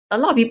A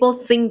lot of people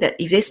think that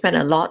if they spend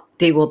a lot,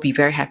 they will be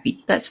very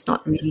happy. That's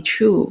not really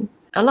true.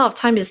 A lot of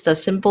time it's the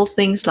simple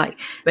things like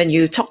when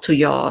you talk to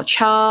your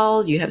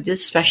child, you have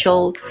this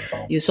special,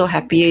 you're so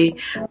happy,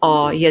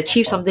 or you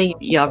achieve something,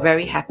 you're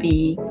very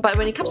happy. But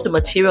when it comes to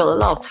material, a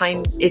lot of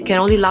time, it can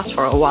only last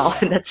for a while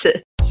and that's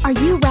it. Are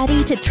you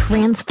ready to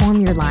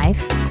transform your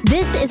life?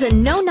 This is a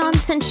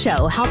no-nonsense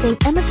show helping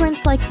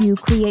immigrants like you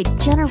create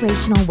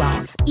generational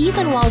wealth,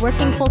 even while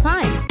working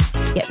full-time.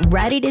 Get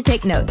ready to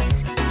take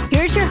notes.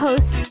 Here's your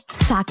host,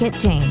 Saket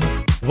Jain.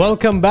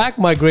 Welcome back,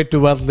 my Great to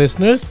Wealth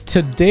listeners.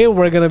 Today,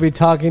 we're going to be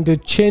talking to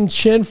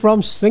Chinchin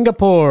from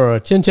Singapore.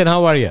 Chinchin,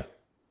 how are you?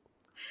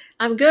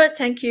 I'm good,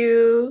 thank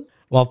you.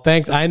 Well,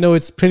 thanks. I know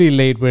it's pretty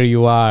late where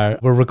you are.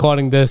 We're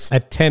recording this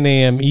at 10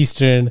 a.m.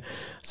 Eastern.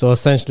 So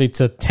essentially,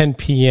 it's at 10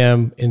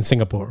 p.m. in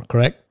Singapore,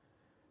 correct?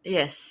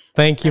 Yes.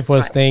 Thank you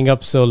for staying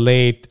up so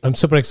late. I'm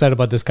super excited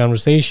about this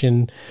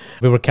conversation.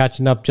 We were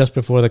catching up just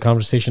before the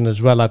conversation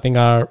as well. I think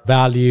our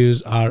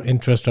values, our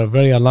interests are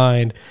very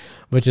aligned,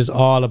 which is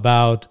all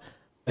about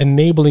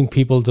enabling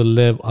people to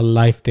live a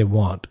life they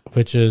want,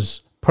 which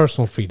is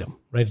personal freedom,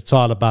 right? It's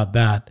all about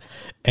that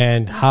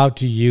and how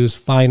to use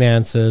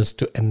finances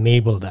to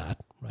enable that,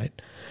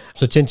 right?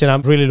 So Chinchin,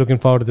 I'm really looking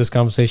forward to this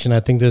conversation. I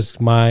think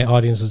my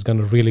audience is going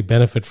to really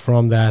benefit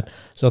from that.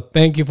 So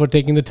thank you for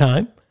taking the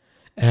time.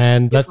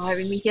 And Thank you for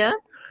having me here.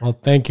 Well,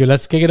 thank you.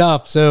 Let's kick it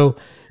off. So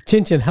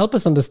Chinchin, help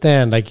us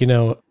understand,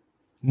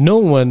 no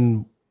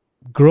one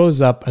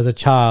grows up as a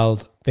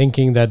child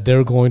thinking that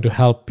they're going to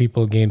help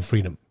people gain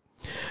freedom.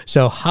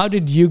 So how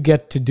did you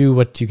get to do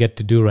what you get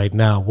to do right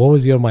now? What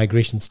was your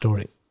migration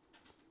story?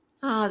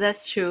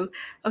 That's true.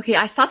 Okay,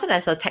 I started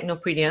as a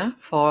technopreneur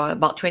for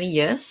about 20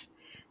 years.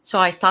 So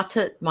I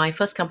started my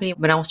first company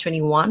when I was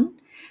 21.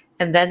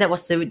 And then that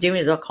was during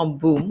the dot-com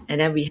boom. And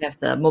then we have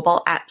the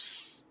mobile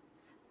apps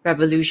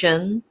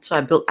revolution. So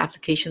I built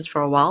applications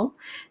for a while.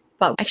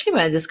 But actually,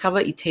 when I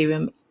discovered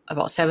Ethereum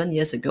about 7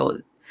 years ago,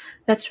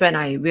 that's when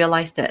I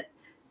realized that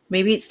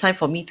maybe it's time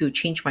for me to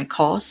change my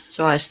course.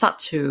 So I start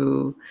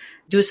to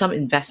do some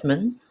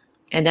investment.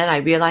 And then I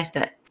realized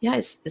that,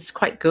 it's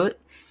quite good.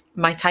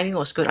 My timing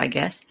was good, I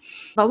guess.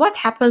 But what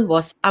happened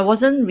was I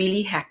wasn't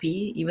really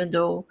happy, even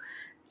though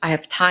I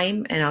have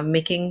time and I'm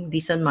making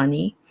decent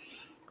money.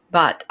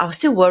 But I was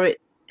still worried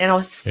and I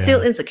was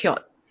still insecure.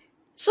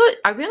 So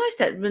I realized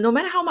that no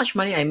matter how much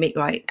money I make,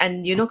 right?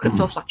 And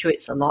crypto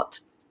fluctuates a lot.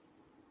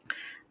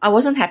 I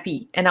wasn't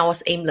happy and I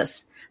was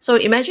aimless. So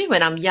imagine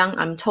when I'm young,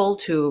 I'm told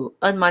to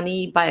earn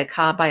money, buy a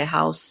car, buy a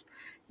house,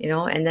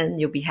 and then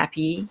you'll be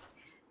happy.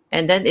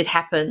 And then it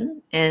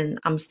happened and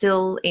I'm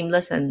still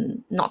aimless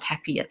and not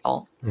happy at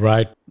all.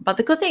 Right. But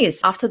the good thing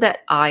is after that,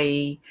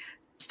 I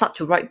start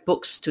to write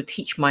books to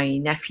teach my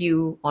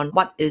nephew on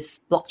what is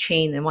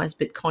blockchain and what is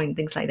Bitcoin,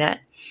 things like that.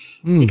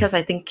 Because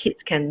I think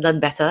kids can learn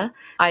better.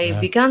 I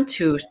began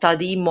to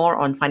study more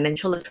on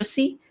financial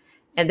literacy.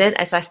 And then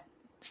as I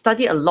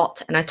study a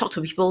lot and I talk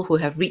to people who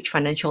have reached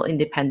financial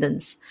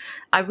independence,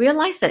 I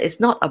realized that it's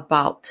not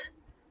about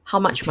how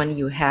much money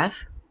you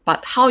have,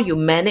 but how you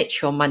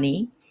manage your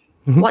money.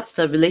 What's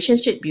the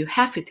relationship you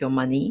have with your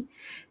money?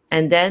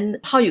 And then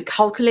how you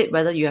calculate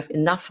whether you have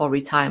enough for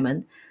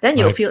retirement. Then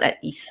you'll feel at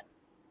ease.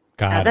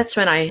 That's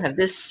when I have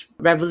this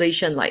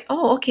revelation like,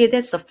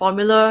 that's the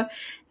formula.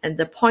 And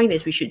the point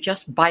is we should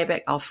just buy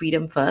back our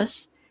freedom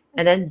first.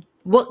 And then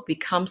work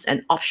becomes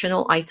an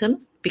optional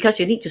item because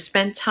you need to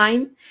spend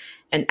time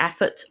and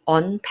effort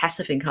on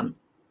passive income.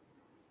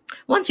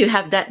 Once you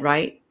have that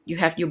right, you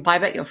buy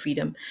back your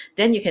freedom.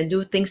 Then you can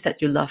do things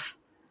that you love,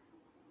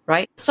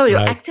 right? So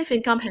your active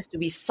income has to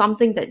be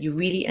something that you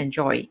really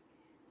enjoy.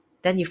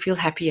 Then you feel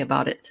happy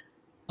about it.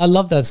 I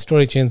love that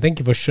story, Chin. Thank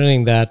you for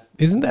sharing that.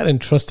 Isn't that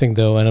interesting,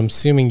 though? And I'm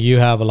assuming you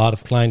have a lot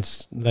of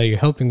clients that you're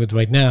helping with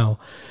right now.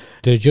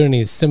 Their journey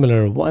is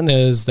similar. One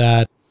is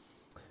that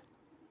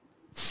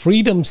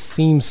freedom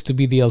seems to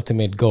be the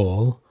ultimate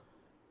goal,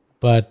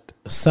 but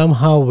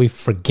somehow we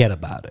forget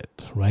about it,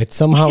 right?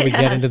 Somehow we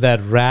get into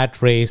that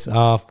rat race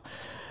of,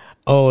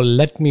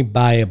 let me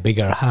buy a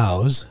bigger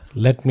house.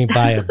 Let me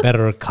buy a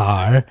better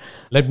car.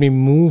 Let me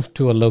move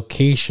to a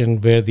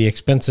location where the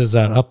expenses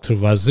are up through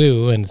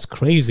wazoo and it's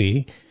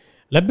crazy.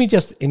 Let me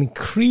just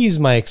increase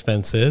my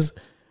expenses,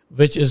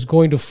 which is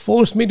going to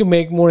force me to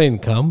make more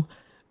income,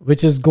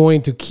 which is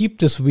going to keep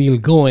this wheel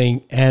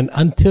going. And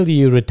until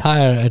you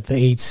retire at the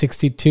age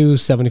 62,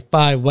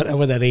 75,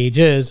 whatever that age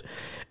is,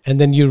 and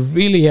then you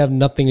really have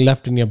nothing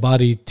left in your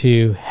body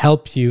to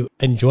help you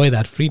enjoy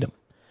that freedom.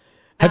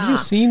 Have you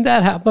seen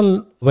that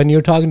happen when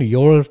you're talking to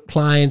your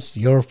clients,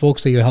 your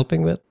folks that you're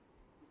helping with?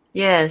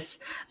 Yes.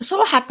 So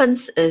what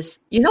happens is,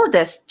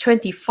 there's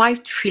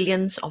 $25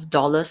 trillion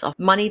of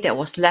money that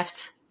was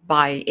left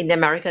in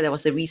America. There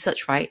was a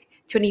research, right?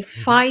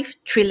 $25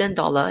 trillion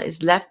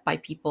is left by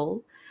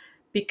people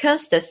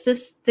because there's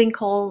this thing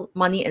called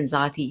money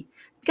anxiety.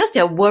 Because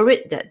they're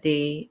worried that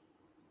they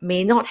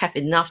may not have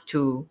enough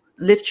to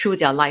live through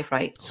their life,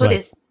 right? So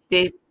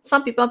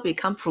some people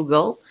become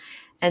frugal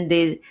and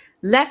they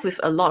left with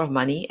a lot of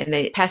money and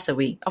they pass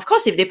away. Of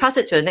course, if they pass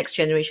it to the next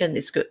generation,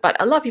 it's good.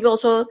 But a lot of people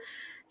also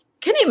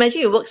Can you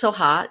imagine you work so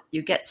hard,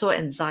 you get so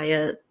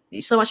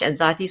much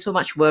anxiety, so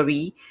much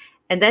worry,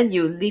 and then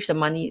you leave the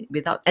money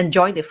without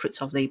enjoying the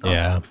fruits of labor.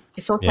 Yeah.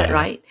 It's so sad,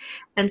 right?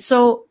 And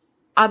so,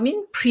 I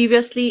mean,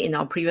 previously in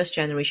our previous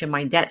generation,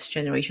 my dad's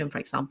generation, for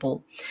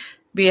example,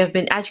 we have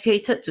been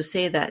educated to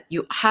say that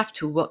you have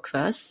to work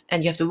first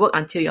and you have to work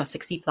until you're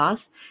 60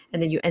 plus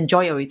and then you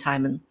enjoy your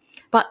retirement.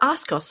 But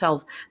ask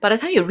yourself, by the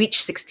time you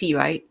reach 60,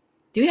 right,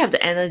 do you have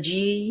the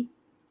energy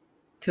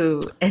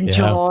to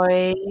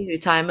enjoy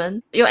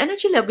retirement? Your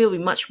energy level will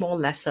be much more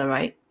lesser,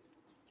 right?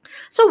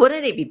 So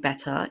wouldn't it be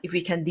better if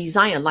we can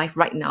design a life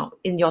right now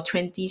in your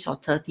 20s or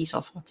 30s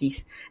or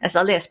 40s as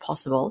early as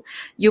possible?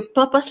 You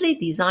purposely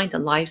design the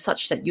life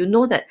such that you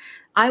know that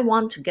I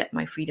want to get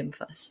my freedom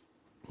first.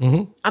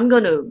 I'm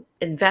going to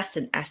invest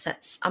in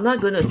assets. I'm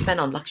not going to spend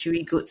on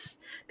luxury goods,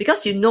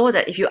 because you know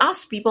that if you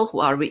ask people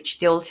who are rich,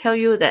 they'll tell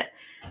you that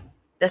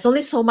there's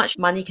only so much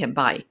money can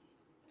buy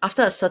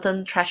after a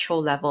certain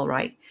threshold level,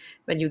 right?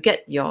 When you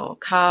get your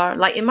car,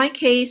 like in my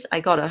case, I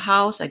got a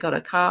house, I got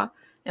a car.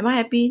 Am I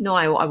happy? No,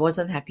 I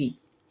wasn't happy.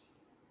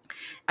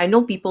 I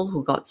know people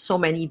who got so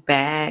many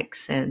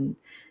bags and,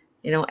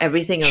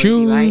 everything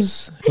already,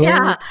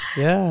 right?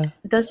 Yeah.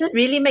 Does it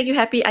really make you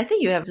happy? I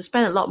think you have to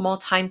spend a lot more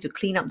time to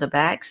clean up the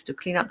bags, to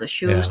clean up the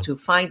shoes, to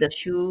find the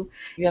shoe.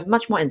 You have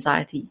much more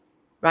anxiety,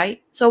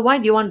 right? So why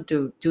do you want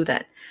to do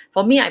that?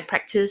 For me, I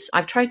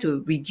try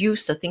to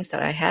reduce the things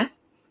that I have.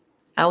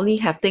 I only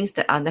have things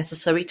that are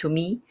necessary to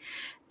me.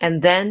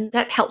 And then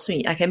that helps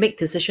me. I can make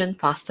decisions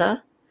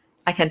faster.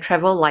 I can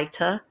travel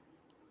lighter,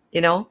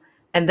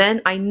 and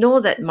then I know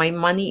that my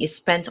money is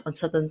spent on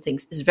certain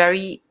things. It's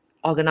very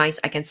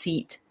organized. I can see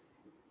it.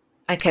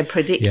 I can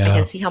predict. I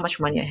can see how much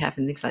money I have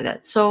and things like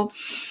that. So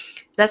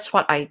that's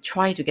what I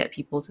try to get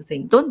people to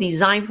think. Don't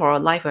design for a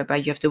life whereby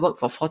you have to work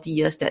for 40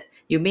 years that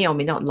you may or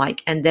may not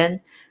like, and then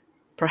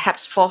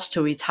perhaps forced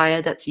to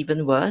retire. That's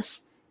even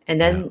worse.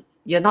 And then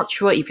you're not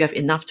sure if you have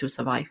enough to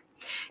survive.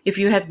 If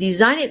you have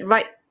designed it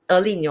right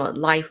early in your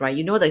life,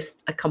 right,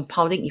 there's a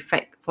compounding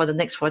effect for the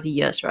next 40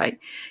 years, right?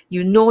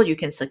 You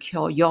can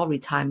secure your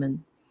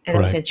retirement and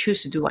then you can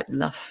choose to do what you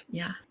love.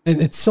 Yeah.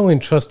 And it's so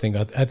interesting.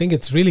 I think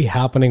it's really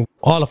happening.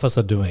 All of us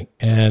are doing,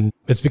 and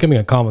it's becoming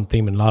a common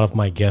theme in a lot of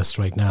my guests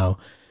right now,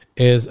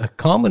 is a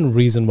common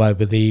reason why I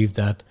believe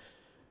that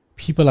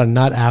people are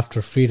not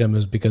after freedom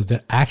is because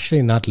they're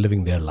actually not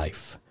living their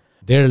life.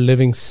 They're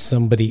living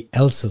somebody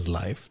else's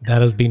life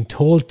that has been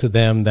told to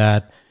them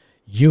that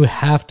you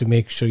have to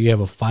make sure you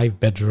have a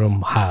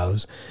 5-bedroom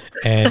house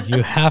and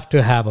you have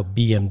to have a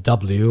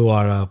BMW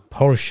or a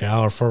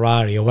Porsche or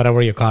Ferrari or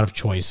whatever your car of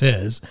choice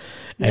is.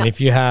 And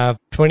if you have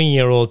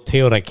 20-year-old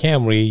Toyota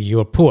Camry,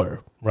 you're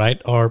poor, right?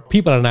 Or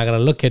people are not going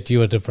to look at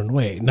you a different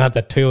way. Not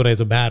that Toyota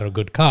is a bad or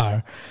good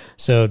car.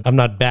 So I'm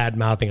not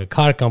bad-mouthing a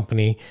car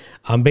company.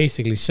 I'm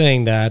basically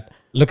saying that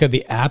look at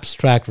the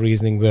abstract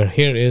reasoning where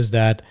here is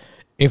that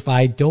if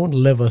I don't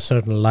live a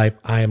certain life,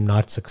 I am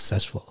not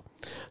successful.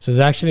 So it's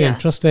actually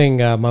interesting.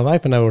 My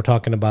wife and I were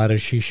talking about it.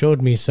 She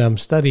showed me some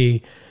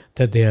study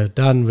that they have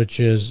done, which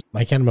is,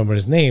 I can't remember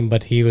his name,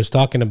 but he was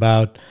talking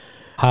about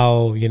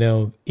how,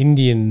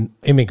 Indian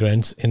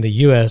immigrants in the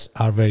US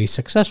are very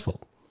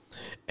successful.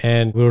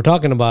 And we were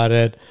talking about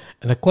it.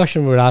 And the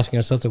question we were asking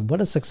ourselves, what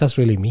does success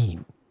really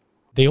mean?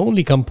 The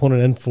only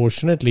component,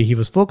 unfortunately, he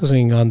was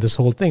focusing on this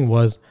whole thing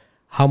was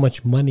how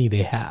much money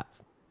they have,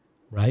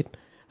 right?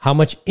 How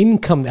much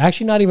income,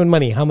 actually not even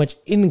money, how much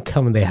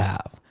income they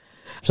have.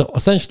 So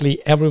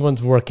essentially,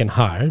 everyone's working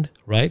hard,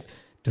 right,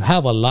 to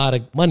have a lot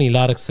of money, a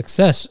lot of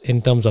success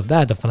in terms of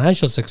that, the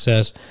financial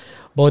success.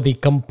 But the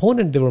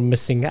component they were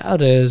missing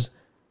out is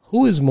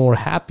who is more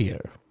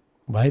happier,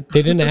 right?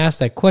 They didn't ask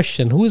that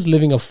question. Who is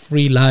living a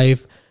free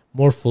life,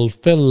 more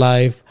fulfilled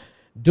life,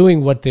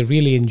 doing what they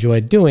really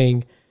enjoy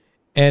doing,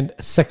 and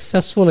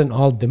successful in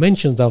all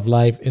dimensions of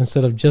life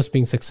instead of just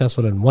being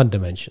successful in one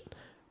dimension?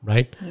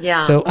 Right?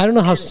 Yeah. So I don't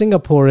know how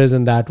Singapore is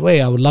in that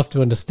way. I would love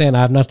to understand. I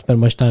have not spent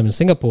much time in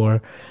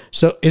Singapore.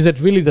 So is it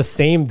really the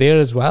same there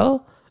as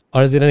well?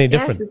 Or is it any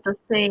different? Yes, it's the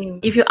same.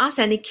 If you ask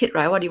any kid,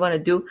 right, what do you want to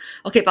do?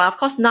 Okay, but of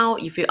course now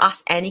if you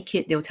ask any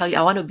kid, they'll tell you,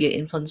 I want to be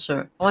an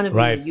influencer. I want to be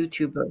a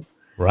YouTuber.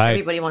 Right.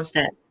 Everybody wants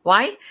that.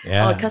 Why?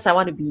 Yeah. Oh, because I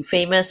want to be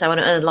famous. I want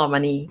to earn a lot of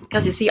money.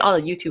 Because you see all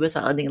the YouTubers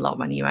are earning a lot of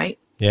money, right?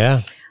 Yeah.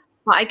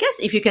 But I guess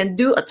if you can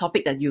do a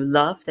topic that you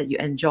love, that you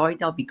enjoy,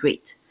 that'll be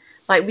great.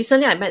 Like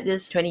recently, I met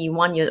this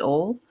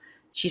 21-year-old.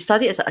 She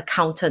studied as an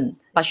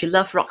accountant, but she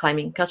loved rock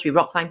climbing because we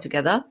rock climb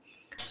together.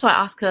 So I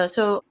asked her,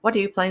 so what are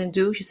you planning to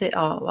do? She said,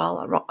 oh, well,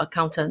 a rock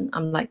accountant.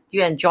 I'm like, do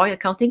you enjoy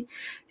accounting?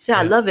 She said,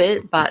 I love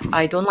it, but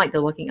I don't like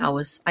the working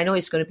hours. I know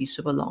it's going to be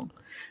super long.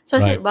 So I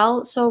said,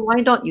 well, so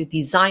why don't you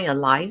design a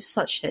life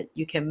such that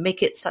you can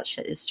make it such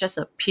that it's just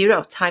a period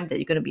of time that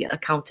you're going to be an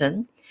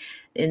accountant.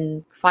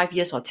 In 5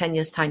 years or 10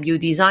 years time, you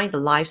design the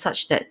life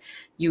such that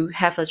you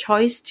have a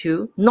choice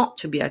to not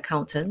to be an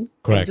accountant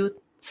and do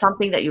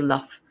something that you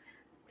love.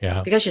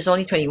 Yeah. Because she's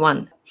only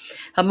 21.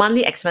 Her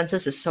monthly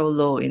expenses is so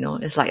low,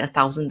 it's like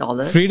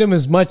 $1,000. Freedom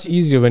is much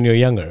easier when you're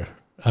younger.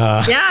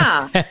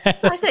 Yeah.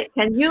 So I said,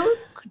 can you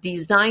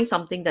design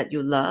something that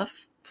you love?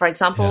 For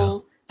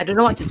example, I don't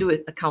know what to do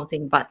with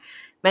accounting, but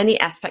many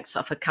aspects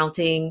of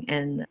accounting,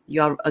 and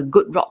you are a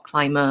good rock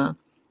climber,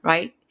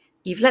 right?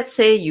 If let's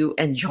say you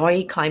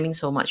enjoy climbing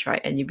so much,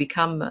 right, and you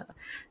become an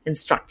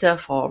instructor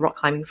for rock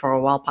climbing for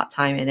a while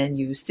part-time, and then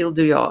you still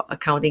do your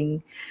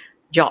accounting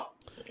job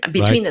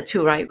between the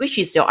two, right? Which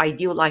is your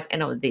ideal life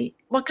end of the day?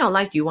 What kind of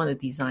life do you want to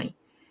design?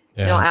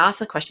 Yeah. I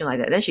asked a question like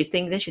that. Then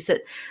she said,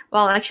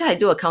 well, actually I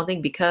do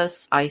accounting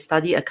because I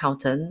study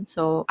accountant,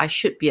 so I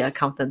should be an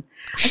accountant.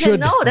 I said,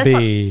 no, that's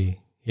what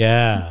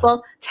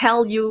people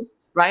tell you,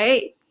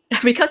 right?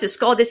 Because you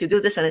score this, you do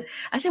this. And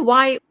I said,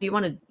 why do you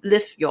want to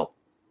live your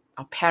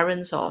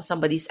parents or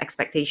somebody's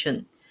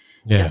expectation?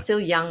 You're still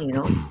young,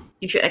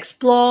 You should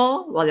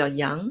explore while you're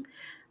young.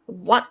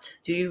 What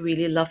do you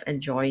really love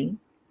enjoying?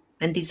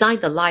 And design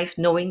the life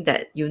knowing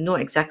that you know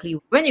exactly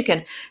when you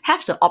can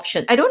have the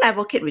option. I don't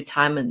advocate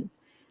retirement.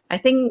 I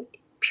think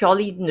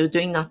purely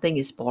doing nothing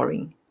is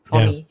boring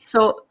for me.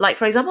 So, like,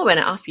 for example, when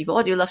I ask people,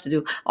 what do you love to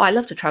do? Oh, I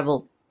love to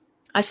travel.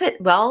 I said,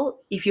 well,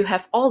 if you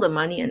have all the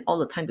money and all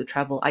the time to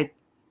travel,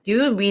 do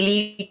you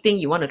really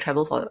think you want to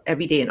travel for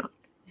every day or not?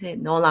 He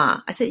said, no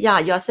lah. I said, yeah,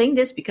 you are saying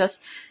this because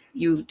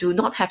you do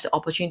not have the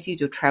opportunity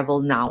to travel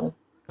now.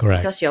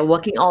 Correct. Because you're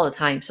working all the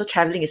time. So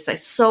traveling is like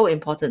so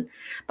important.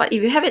 But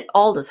if you have it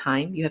all the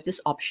time, you have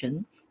this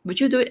option. Would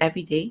you do it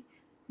every day?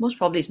 Most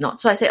probably it's not.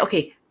 So I said,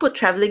 okay, put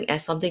traveling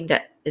as something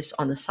that is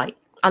on the side.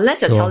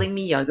 Unless you're telling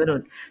me you're going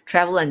to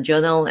travel and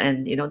journal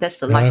and, that's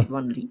the life you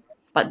want to lead.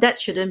 But that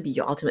shouldn't be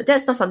your ultimate.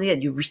 That's not something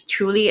that you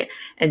truly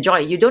enjoy.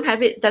 You don't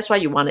have it. That's why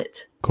you want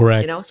it.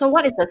 Correct. So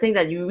what is the thing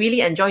that you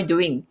really enjoy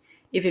doing?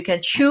 If you can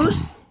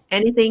choose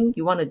anything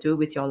you want to do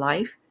with your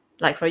life,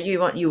 like for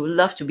you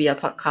love to be a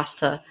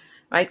podcaster,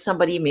 right?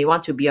 Somebody may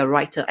want to be a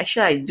writer.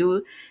 Actually, I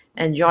do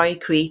enjoy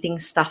creating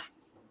stuff,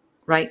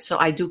 right? So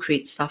I do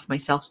create stuff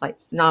myself. Like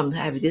now I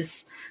have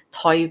this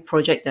toy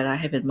project that I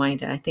have in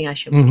mind that I think I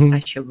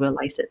should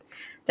realize it.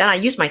 Then I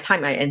use my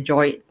time. I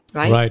enjoy it,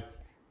 right? Right.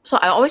 So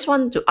I always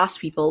want to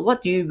ask people,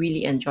 what do you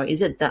really enjoy?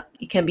 Is it that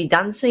it can be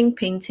dancing,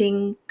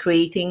 painting,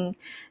 creating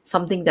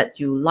something that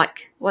you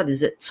like? What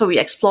is it? So we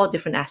explore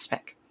different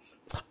aspects.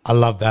 I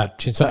love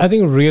that. So I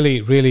think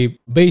really, really,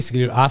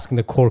 basically you're asking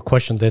the core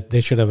question that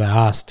they should have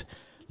asked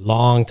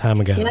long time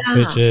ago,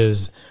 which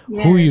is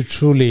who you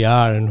truly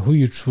are and who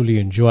you truly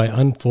enjoy.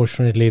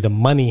 Unfortunately, the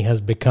money has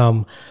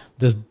become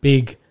this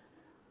big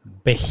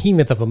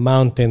behemoth of a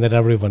mountain that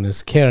everyone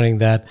is carrying,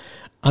 that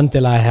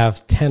until I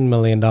have $10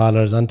 million,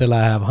 until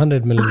I have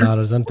 $100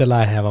 million, until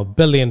I have $1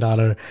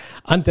 billion,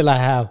 until I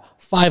have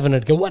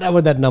 500,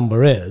 whatever that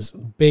number is,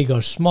 big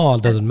or small,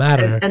 doesn't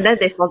matter. And then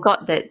they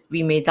forgot that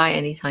we may die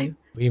anytime.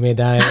 We may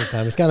die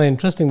anytime. It's kind of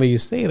interesting when you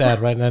say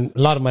that, right? And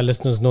a lot of my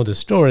listeners know this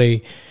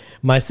story.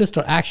 My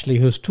sister, actually,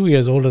 who's 2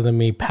 years older than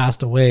me,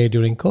 passed away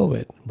during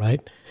COVID, right?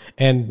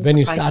 And when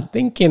you start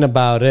thinking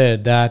about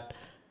it, that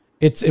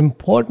it's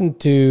important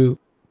to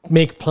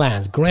make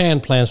plans,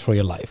 grand plans for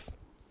your life,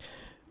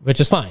 which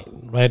is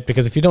fine, right?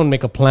 Because if you don't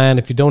make a plan,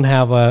 if you don't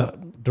have a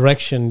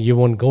direction, you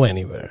won't go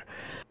anywhere.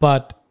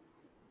 But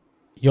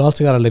you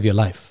also got to live your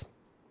life.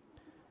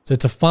 So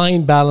it's a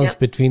fine balance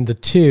between the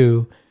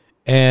two.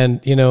 And,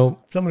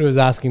 somebody was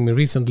asking me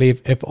recently,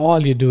 if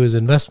all you do is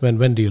investment,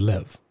 when do you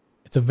live?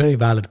 It's a very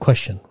valid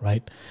question,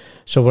 right?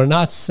 So we're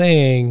not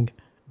saying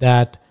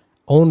that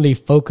only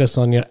focus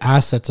on your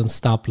assets and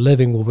stop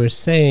living. What we're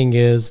saying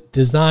is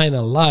design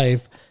a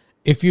life.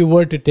 If you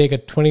were to take a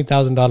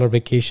 $20,000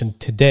 vacation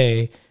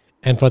today,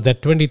 and for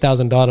that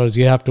 $20,000,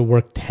 you have to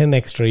work 10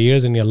 extra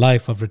years in your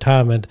life of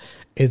retirement,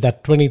 is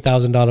that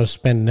 $20,000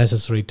 spent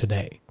necessary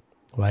today,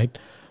 right?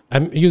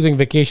 I'm using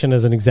vacation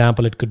as an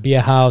example. It could be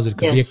a house, it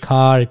could be a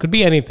car, it could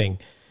be anything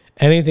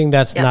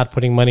that's not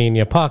putting money in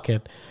your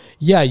pocket.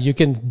 Yeah, you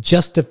can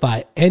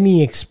justify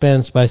any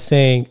expense by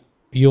saying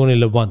you only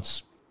live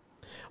once.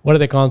 What are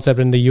the concept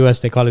in the US?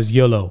 They call it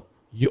YOLO.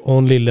 You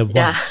only live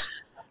once,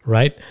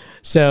 right?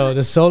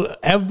 So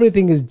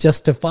everything is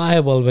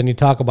justifiable when you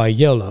talk about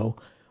YOLO,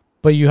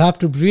 but you have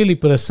to really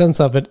put a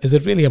sense of it. Is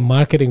it really a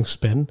marketing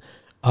spin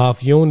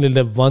of you only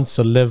live once,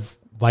 so live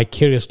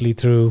vicariously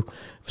through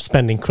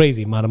spending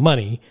crazy amount of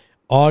money,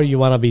 or you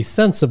want to be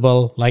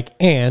sensible like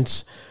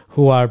ants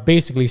who are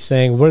basically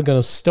saying we're going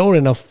to store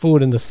enough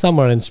food in the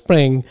summer and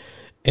spring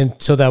and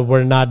so that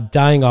we're not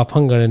dying of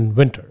hunger in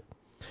winter.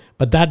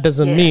 But that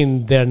doesn't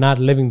mean they're not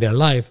living their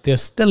life. They're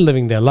still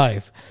living their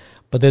life.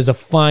 But there's a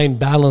fine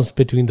balance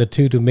between the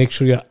two to make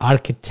sure you're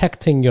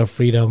architecting your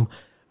freedom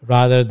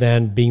rather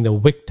than being the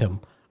victim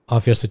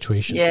of your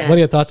situation. What are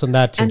your thoughts on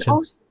that,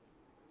 Chinchin?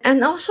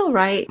 And also,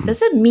 right,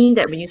 does it mean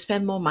that when you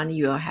spend more money,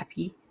 you are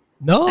happy?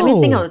 No. I mean,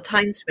 think of the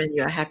times when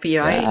you're happy,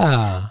 right?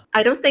 Yeah.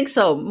 I don't think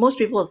so. Most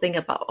people think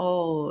about,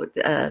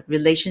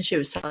 relationship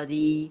with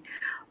somebody,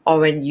 or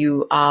when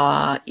you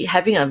are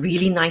having a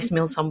really nice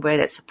meal somewhere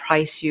that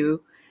surprised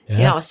you.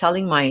 I was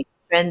telling my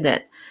friend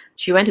that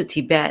she went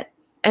to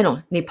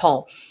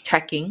Nepal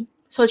trekking.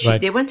 So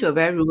Right. they went to a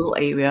very rural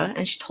area,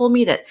 and she told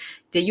me that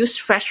they use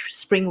fresh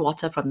spring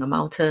water from the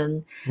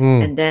mountain,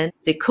 and then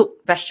they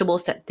cook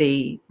vegetables that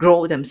they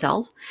grow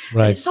themselves. And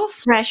Right. it's so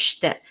fresh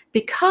that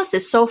because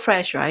it's so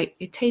fresh, right,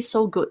 it tastes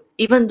so good,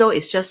 even though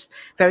it's just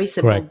very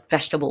simple Correct.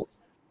 vegetables.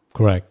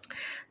 Correct.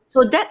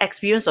 So that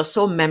experience was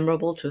so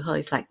memorable to her.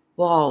 It's like,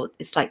 wow,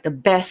 it's like the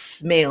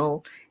best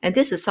meal. And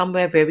this is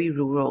somewhere very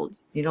rural,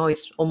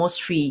 it's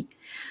almost free.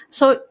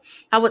 So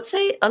I would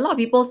say a lot of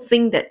people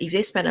think that if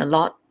they spend a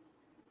lot,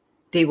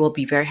 they will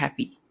be very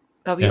happy.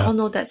 But we Yeah. all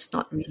know that's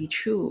not really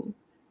true,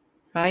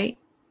 right?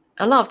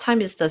 A lot of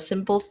time it's the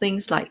simple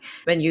things like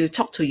when you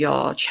talk to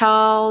your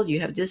child, you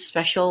have this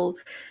special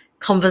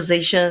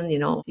conversation,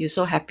 you're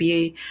so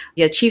happy,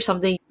 you achieve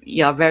something,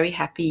 you're very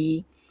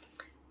happy.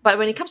 But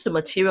when it comes to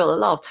material, a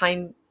lot of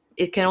time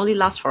it can only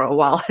last for a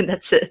while and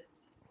that's it.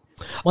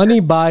 Money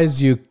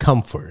buys you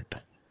comfort.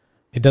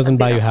 It doesn't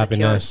buy bit you of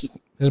happiness.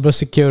 security. A little bit of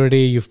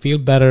security. You feel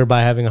better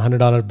by having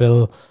 $100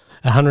 bill,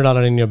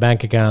 $100 in your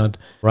bank account,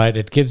 right?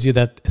 It gives you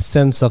that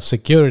sense of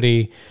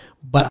security.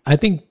 But I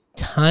think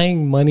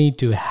tying money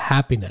to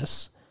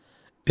happiness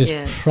is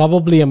Yes.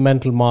 probably a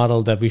mental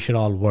model that we should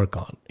all work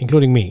on,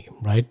 including me,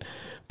 right?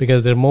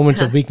 Because there are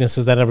moments of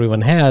weaknesses that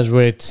everyone has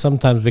where it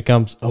sometimes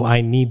becomes, oh,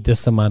 I need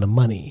this amount of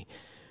money.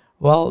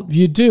 Well,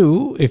 you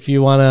do if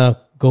you want to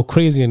go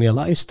crazy in your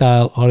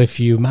lifestyle, or if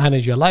you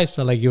manage your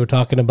lifestyle like you were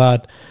talking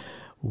about.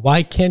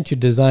 Why can't you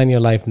design your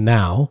life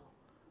now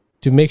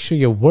to make sure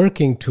you're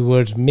working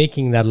towards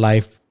making that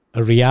life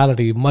a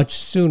reality much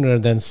sooner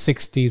than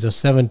 60s or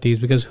 70s?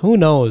 Because who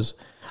knows?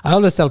 I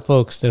always tell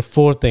folks there are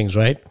four things,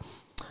 right?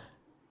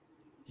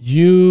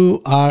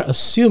 You are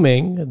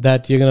assuming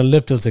that you're going to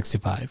live till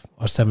 65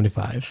 or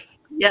 75.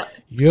 Yeah.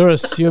 You're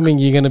assuming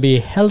you're going to be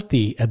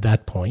healthy at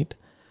that point.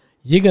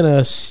 You're going to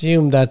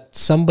assume that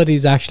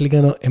somebody's actually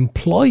going to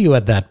employ you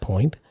at that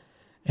point.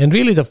 And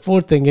really the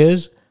fourth thing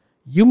is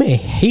you may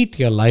hate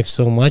your life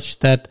so much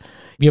that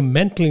you're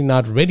mentally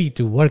not ready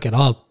to work at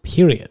all,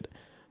 period.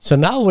 So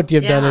now what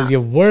you've done is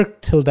you've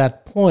worked till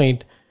that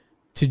point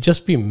to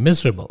just be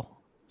miserable.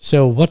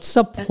 So what's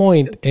the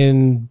point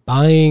in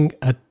buying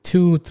a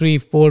 $2, $3,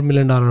 $4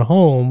 million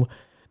home?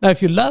 Now,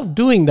 if you love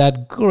doing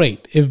that,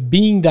 great. If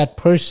being that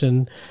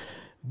person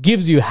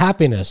gives you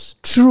happiness,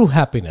 true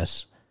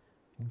happiness,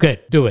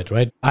 good, do it,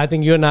 right? I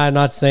think you and I are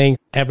not saying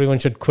everyone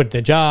should quit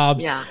their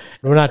jobs. Yeah.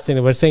 We're not saying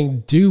that. We're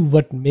saying do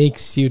what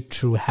makes you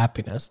true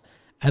happiness.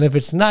 And if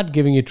it's not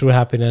giving you true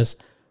happiness,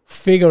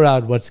 figure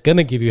out what's going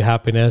to give you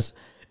happiness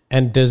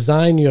and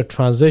design your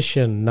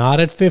transition, not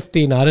at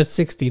 50, not at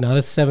 60, not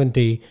at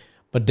 70,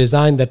 but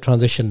design that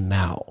transition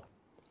now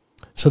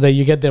so that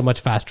you get there much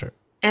faster.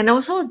 And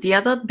also the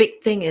other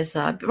big thing is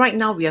right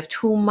now we have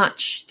too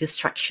much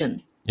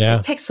distraction. Yeah.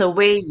 It takes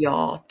away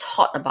your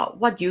thought about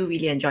what you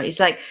really enjoy. It's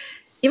like,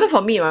 even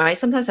for me, right?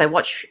 Sometimes I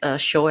watch a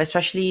show,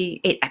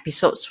 especially 8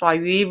 episodes, so I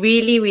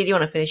really, really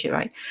want to finish it,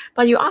 right?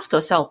 But you ask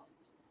yourself,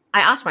 I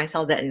ask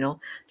myself that, do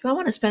I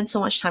want to spend so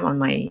much time on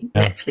my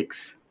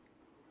Netflix?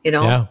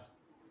 Yeah.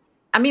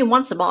 I mean,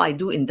 once in a while I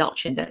do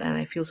indulge in that and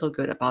I feel so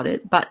good about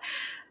it. But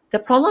the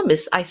problem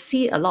is I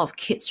see a lot of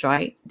kids,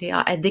 right? They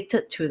are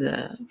addicted to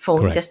the phone.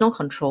 Correct. There's no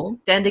control.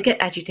 Then they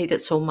get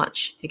agitated so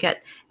much. They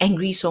get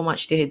angry so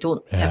much. They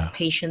don't have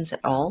patience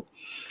at all.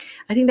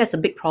 I think that's a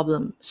big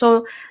problem.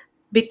 So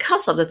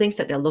because of the things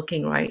that they're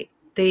looking, right,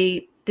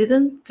 they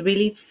didn't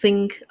really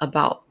think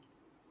about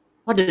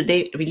what do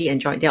they really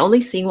enjoy. They're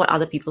only seeing what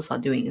other people are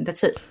doing, and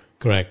that's it.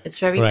 Correct. It's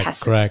very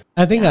passive. Correct.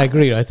 I think I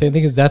agree. I think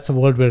that's the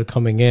world we're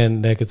coming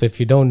in. Because if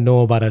you don't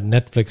know about a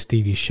Netflix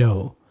TV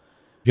show,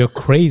 you're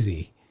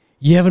crazy.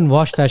 You haven't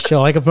watched that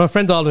show. Like my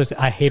friends always say,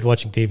 I hate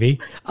watching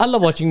TV. I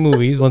love watching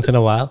movies once in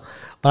a while,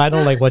 but I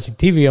don't like watching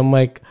TV. I'm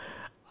like,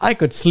 I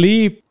could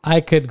sleep,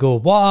 I could go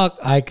walk,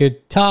 I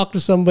could talk to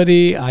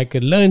somebody, I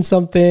could learn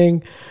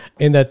something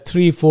in that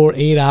 3, 4,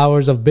 8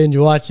 hours of binge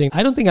watching.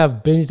 I don't think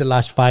I've binged the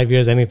last 5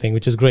 years anything,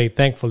 which is great.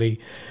 Thankfully,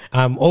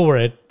 I'm over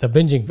it, the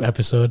binging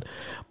episode.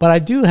 But I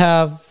do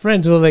have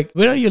friends who are like,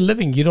 where are you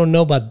living? You don't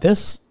know about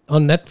this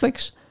on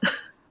Netflix?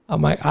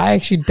 I'm like, I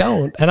actually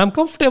don't. And I'm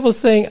comfortable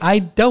saying I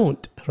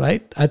don't,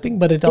 right? I think,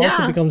 but it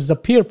also becomes the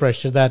peer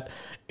pressure that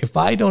if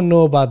I don't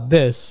know about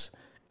this,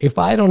 if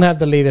I don't have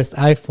the latest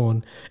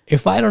iPhone,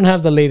 if I don't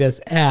have the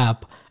latest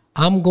app,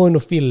 I'm going to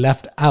feel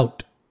left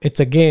out. It's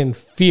again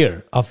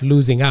fear of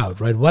losing out,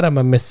 right? What am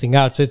I missing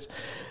out? So it's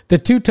the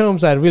two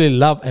terms I really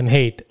love and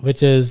hate,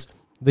 which is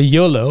the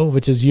YOLO,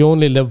 which is you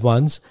only live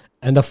once,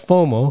 and the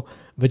FOMO,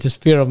 which is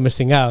fear of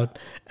missing out.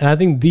 And I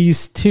think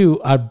these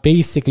two are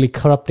basically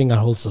corrupting our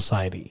whole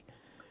society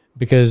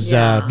because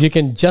you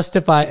can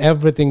justify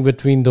everything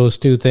between those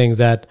two things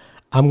that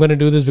I'm going to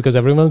do this because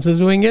everyone else is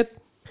doing it.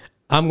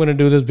 I'm going to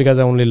do this because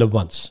I only live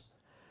once.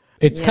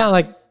 It's kind of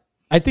like,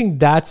 I think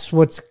that's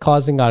what's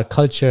causing our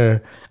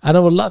culture. And I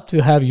would love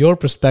to have your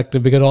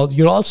perspective because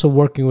you're also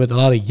working with a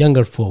lot of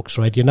younger folks,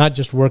 right? You're not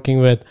just working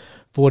with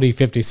 40,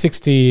 50,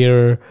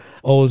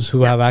 60-year-olds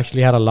who have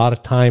actually had a lot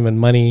of time and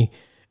money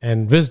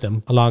and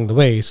wisdom along the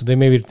way. So they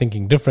may be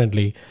thinking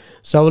differently.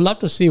 So I would love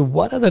to see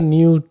what are the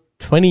new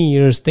 20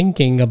 years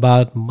thinking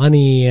about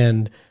money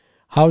and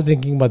how they're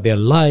thinking about their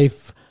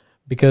life,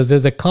 because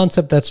there's a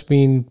concept that's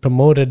been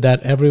promoted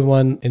that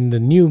everyone in the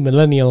new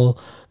millennial,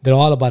 they're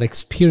all about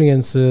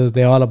experiences,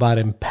 they're all about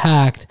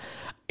impact.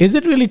 Is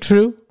it really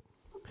true?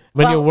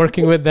 When you're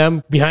working with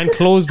them behind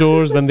closed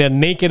doors, when they're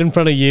naked in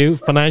front of you,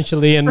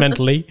 financially and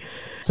mentally.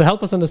 So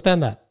help us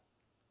understand that.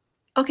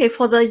 Okay,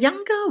 for the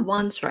younger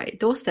ones, right,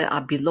 those that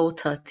are below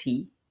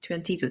 30,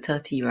 20 to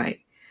 30, right,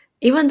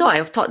 even though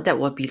I thought that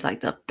would be like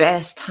the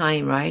best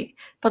time, right,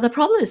 but the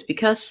problem is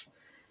because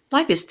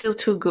life is still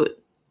too good,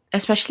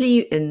 especially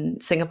in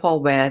Singapore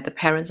where the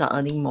parents are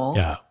earning more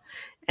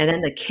and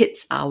then the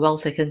kids are well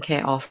taken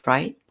care of,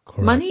 right?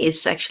 Correct. Money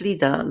is actually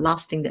the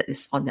last thing that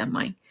is on their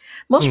mind.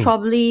 Most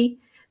probably,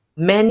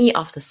 many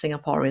of the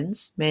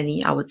Singaporeans,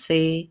 I would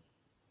say,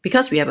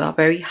 because we have a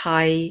very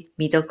high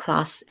middle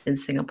class in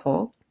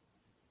Singapore,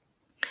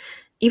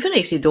 even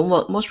if they don't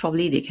work, most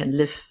probably they can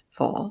live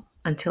for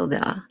until they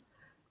are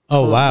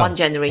one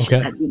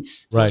generation at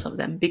least, most of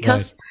them.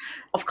 Because,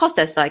 of course,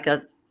 there's like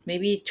a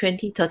maybe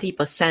 20,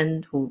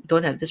 30% who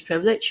don't have this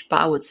privilege, but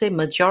I would say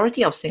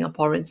majority of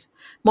Singaporeans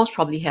most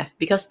probably have.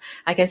 Because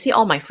I can see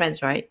all my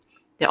friends, right?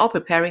 They're all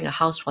preparing a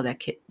house for their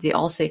kid. They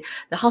all say,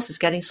 the house is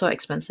getting so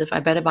expensive, I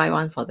better buy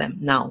one for them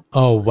now.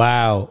 Oh,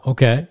 wow.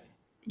 Okay.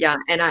 Yeah,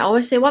 and I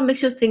always say, what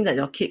makes you think that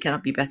your kid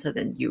cannot be better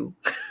than you?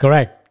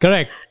 Correct.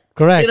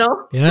 You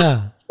know?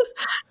 Yeah.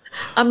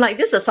 I'm like,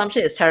 this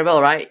assumption is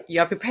terrible, right?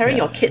 You're preparing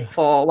your kid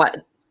for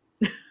what?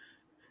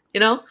 You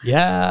know?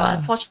 Yeah. But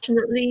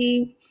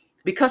unfortunately,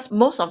 because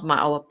most of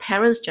our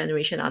parents'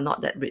 generation are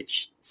not that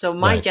rich. So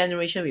my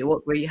generation, we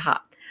work really hard.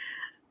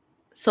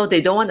 So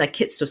they don't want their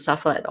kids to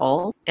suffer at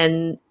all.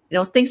 And, you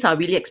know, things are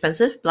really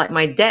expensive. Like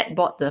my dad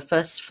bought the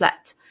first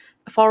flat,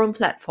 a 4-room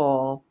flat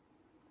for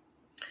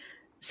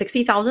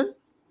 60,000.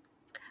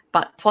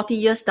 But 40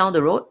 years down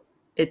the road,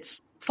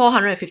 it's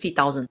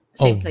 450,000.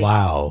 Same place.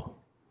 Wow.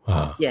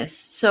 Yes.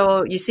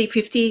 So you see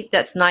 50,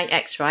 that's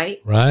 9x,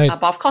 right? Right.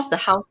 But of course, the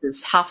house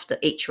is half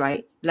the age,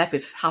 right? Left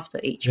with half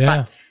the age. Yeah.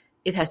 But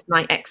it has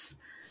 9x.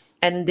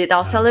 And did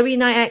our salary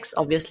 9x?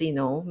 Obviously,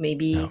 no.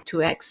 Maybe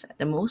 2x at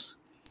the most.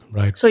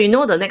 Right. So you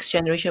know the next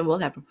generation will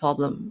have a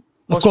problem.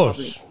 Of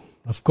course.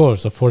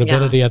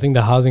 Affordability. Yeah. I think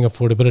the housing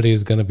affordability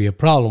is going to be a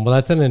problem. But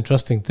that's an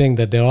interesting thing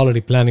that they're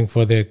already planning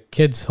for their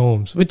kids'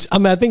 homes, which, I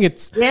mean, I think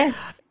it's,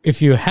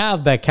 if you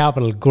have that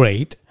capital,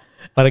 great.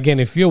 But again,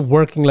 if you're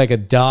working like a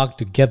dog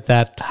to get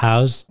that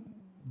house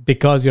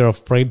because you're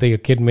afraid that your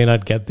kid may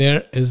not get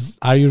there,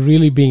 are you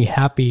really being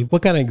happy?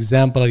 What kind of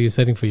example are you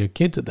setting for your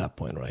kids at that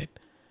point, right?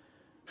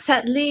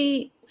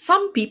 Sadly,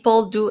 some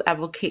people do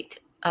advocate.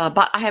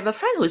 But I have a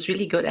friend who's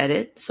really good at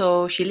it.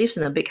 So she lives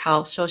in a big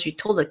house. So she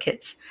told the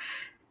kids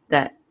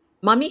that,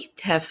 Mommy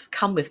have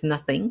come with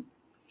nothing.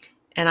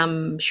 And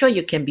I'm sure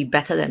you can be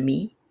better than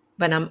me.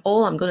 When I'm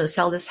old, I'm going to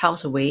sell this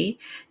house away.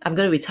 I'm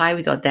going to retire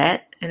with your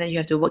dad. And then you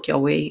have to work your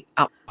way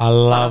up. I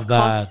love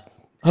that.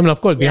 I mean,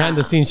 of course, behind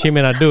the scenes, she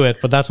may not do it.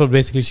 But that's what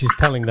basically she's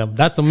telling them.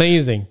 That's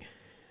amazing.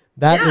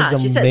 That is amazing.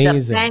 She said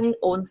the bank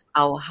owns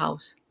our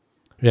house.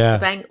 Yeah.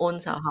 The bank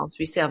owns our house.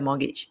 We still have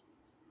mortgage.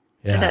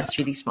 Yeah. And that's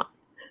really smart.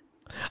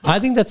 I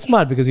think that's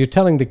smart because you're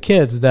telling the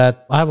kids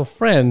that I have a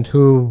friend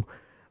who,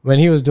 when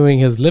he was doing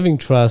his living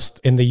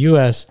trust in the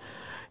US,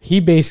 he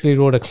basically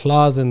wrote a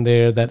clause in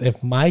there that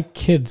if my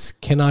kids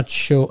cannot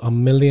show $1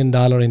 million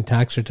in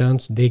tax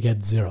returns, they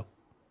get zero.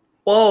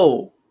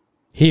 Whoa.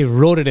 He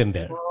wrote it in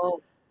there.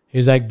 Whoa.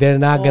 He's like, they're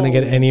not going to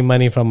get any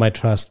money from my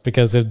trust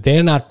because if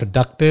they're not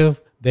productive,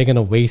 they're going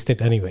to waste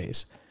it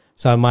anyways.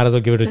 So I might as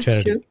well give it to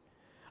charity. True.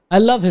 I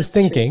love his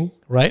thinking,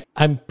 right?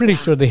 I'm pretty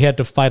sure that he had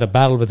to fight a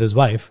battle with his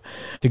wife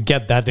to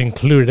get that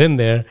included in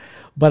there.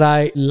 But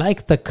I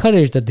like the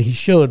courage that he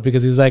showed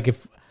because he was like,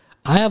 if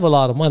I have a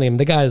lot of money, I mean,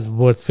 the guy is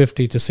worth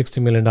 $50 to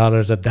 $60 million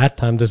at that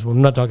time.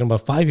 I'm not talking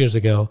about 5 years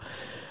ago.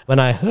 When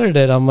I heard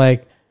it, I'm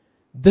like,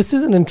 this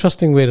is an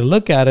interesting way to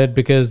look at it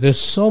because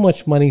there's so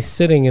much money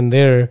sitting in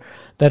there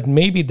that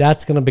maybe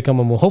that's going to become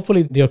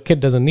hopefully your kid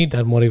doesn't need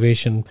that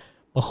motivation,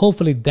 but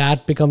hopefully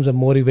that becomes a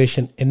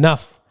motivation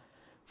enough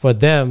for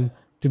them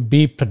to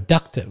be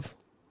productive,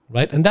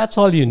 right? And that's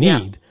all you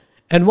need. Yeah.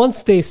 And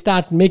once they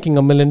start making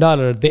 $1 million,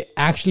 they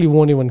actually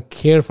won't even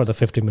care for the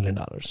 $50 million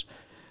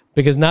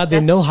because now they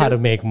know how to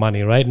make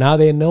money, right? Now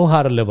they know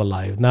how to live a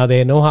life. Now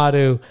they know how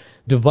to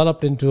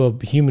develop into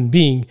a human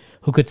being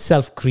who could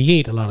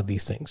self-create a lot of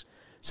these things.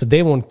 So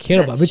they won't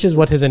care about, which is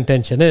what his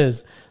intention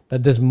is,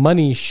 that this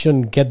money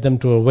shouldn't get them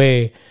to a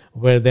way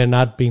where they're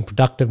not being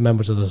productive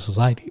members of the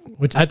society,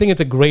 which I think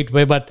it's a great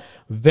way, but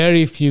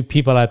very few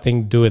people, I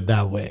think, do it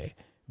that way.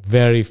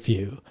 Very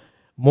few.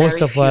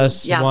 Most of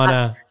us want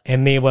to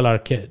enable our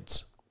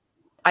kids.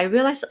 I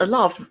realize a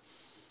lot of,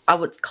 I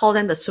would call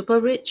them the super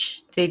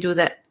rich. They do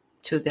that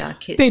to their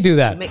kids. They do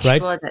that, make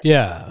right? Sure that,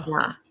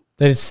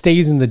 that it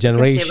stays in the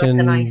generation.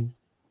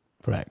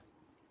 Correct.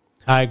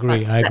 I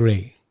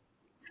agree.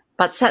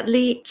 But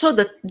sadly, so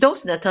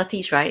those in the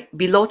 30s, right?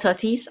 Below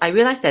 30s, I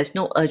realize there's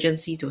no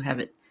urgency to have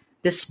it.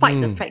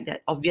 Despite the fact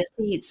that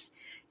obviously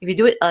If you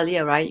do it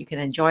earlier, right, you can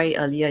enjoy it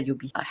earlier, you'll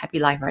be a happy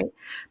life, right?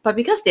 But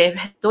because they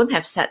don't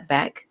have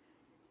setback,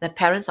 their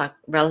parents are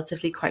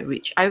relatively quite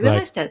rich. I Right.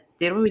 realized that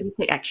they don't really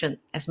take action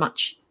as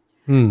much.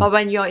 Hmm. But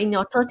when you're in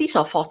your 30s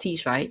or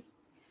 40s, right,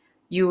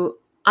 you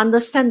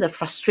understand the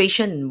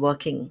frustration in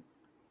working.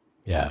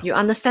 Yeah. You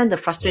understand the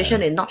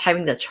frustration Yeah. in not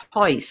having the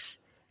choice.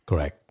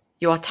 Correct.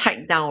 You are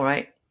tied down,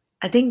 right?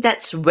 I think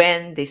that's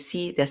when they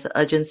see there's an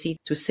urgency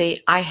to say,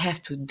 I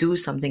have to do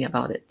something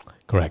about it.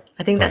 Correct.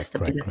 I think that's Correct. the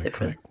Correct. biggest Correct.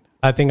 difference. Correct.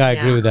 I think I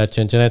agree Yeah. with that,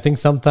 Chinchin. I think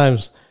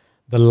sometimes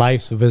the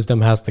life's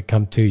wisdom has to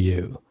come to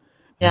you.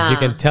 Yeah. You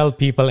can tell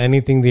people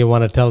anything they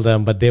want to tell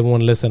them, but they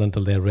won't listen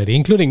until they're ready,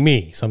 including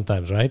me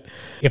sometimes, right?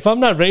 If I'm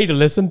not ready to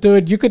listen to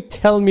it, you could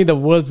tell me the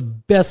world's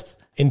best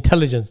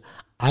intelligence.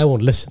 I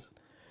won't listen,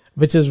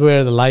 which is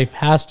where the life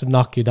has to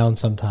knock you down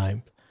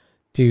sometime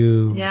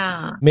to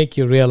Yeah. make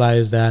you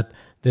realize that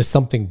there's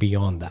something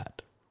beyond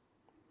that.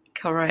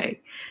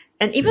 Correct.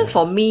 And even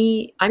for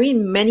me, I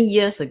mean, many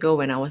years ago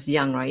when I was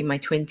young, right, in my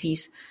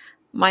 20s,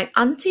 my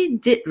auntie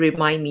did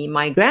remind me,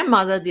 my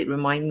grandmother did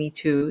remind me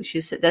too.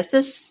 She said, there's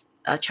this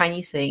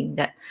Chinese saying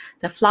that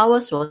the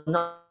flowers will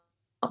not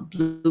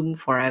bloom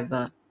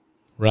forever.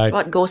 Right.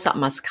 What goes up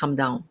must come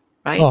down,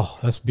 right? Oh,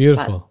 that's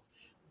beautiful.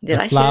 Did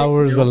The I hear it?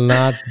 flowers No. will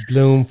not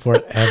bloom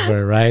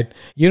forever, right?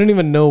 You don't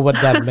even know what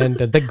that meant.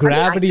 The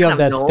gravity kind of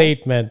that of know.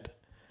 statement.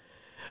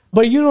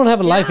 But you don't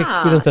have a life Yeah,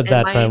 experience at and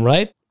that time,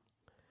 right?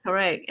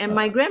 correct. And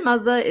my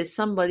grandmother is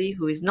somebody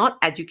who is not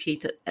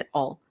educated at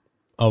all.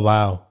 Oh,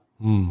 wow.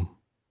 Hmm.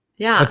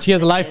 Yeah. But she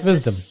has life and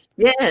wisdom,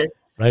 Yes.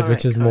 right?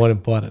 Which is more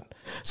important.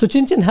 So,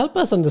 Chinchin, help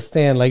us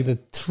understand like the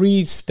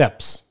 3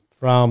 steps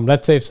from,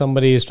 let's say, if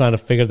somebody is trying to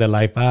figure their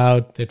life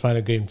out, they're trying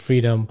to gain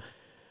freedom.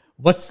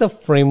 What's the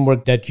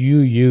framework that you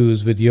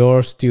use with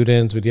your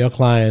students, with your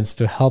clients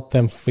to help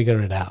them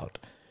figure it out?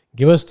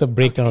 Give us the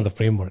breakdown of the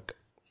framework.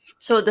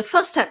 So the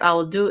first step I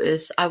will do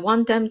is I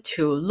want them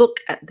to look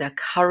at their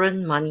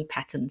current money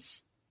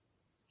patterns.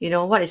 You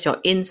know, what is your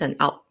ins and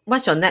out?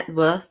 What's your net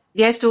worth?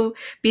 They have to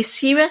be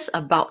serious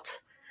about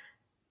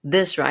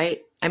this,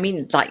 right? I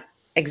mean, like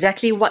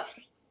exactly what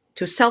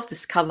to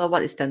self-discover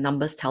what is the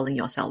numbers telling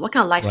yourself. What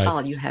kind of lifestyle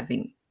are you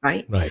having,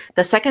 right? Right.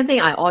 The second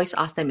thing I always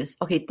ask them is,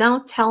 okay,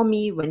 now tell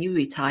me when you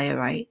retire,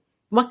 right?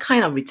 What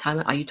kind of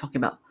retirement are you talking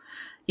about?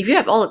 If you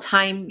have all the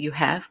time you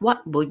have,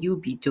 what will you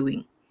be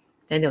doing?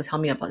 Then they'll tell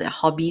me about their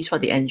hobbies,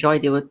 what they enjoy.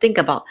 They will think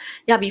about,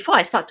 before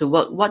I start to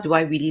work, what do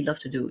I really love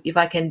to do? If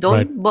I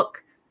don't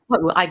work,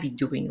 what will I be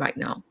doing right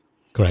now?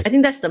 Correct. I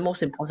think that's the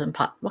most important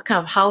part. What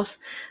kind of house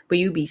will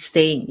you be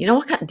staying? You know,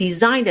 what kind,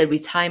 design the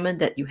retirement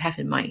that you have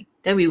in mind.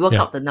 Then we work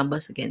out the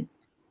numbers again.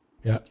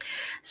 Yeah.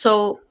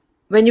 So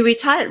when you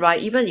retire, right,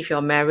 even if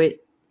you're married,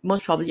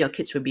 most probably your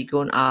kids will be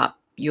grown up.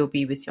 You'll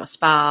be with your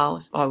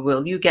spouse, or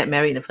will you get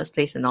married in the first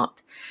place or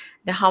not?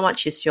 Then how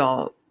much is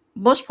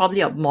most probably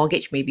your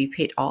mortgage may be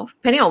paid off,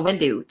 depending on when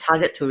they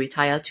target to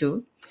retire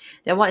to.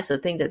 Then what is the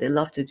thing that they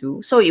love to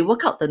do? So you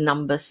work out the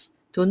numbers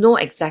to know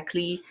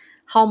exactly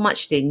how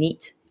much they need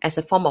as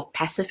a form of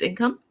passive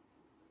income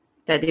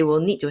that they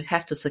will need to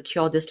have to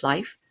secure this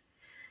life.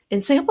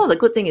 In Singapore, the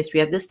good thing is we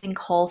have this thing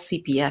called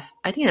CPF.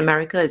 I think in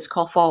America it's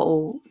called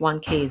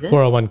 401k, is it?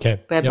 401k.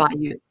 Whereby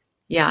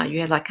you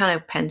have like kind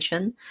of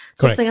pension.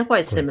 So Correct. Singapore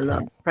is Correct. similar.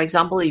 Correct. For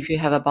example, if you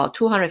have about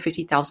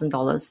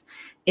 $250,000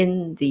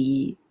 in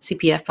the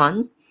CPF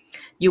fund,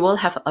 you will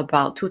have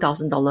about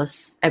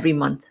 $2,000 every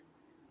month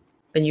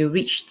when you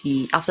reach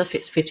after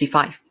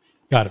 55.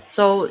 Got it.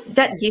 So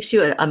that gives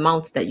you an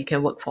amount that you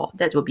can work for.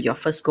 That will be your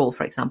first goal,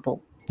 for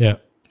example. Yeah.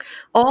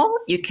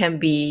 Or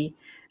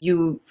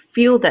you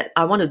feel that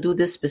I want to do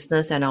this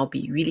business and I'll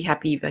be really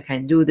happy if I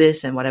can do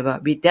this and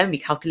whatever. Then we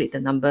calculate the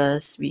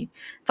numbers. We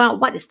find out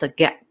what is the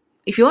gap.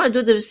 If you want to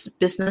do this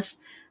business,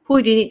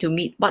 who do you need to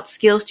meet? What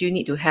skills do you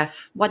need to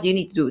have? What do you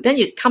need to do? Then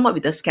you come up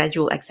with a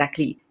schedule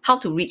exactly how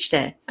to reach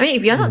there. I mean,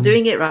 if you're not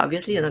doing it right,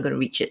 obviously you're not going to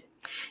reach it.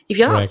 If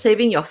you're not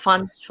saving your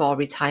funds for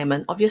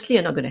retirement, obviously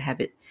you're not going to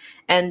have it.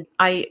 And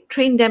I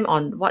train them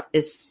on what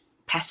is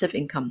passive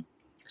income.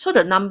 So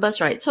the numbers,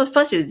 right? So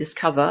first you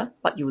discover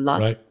what you love.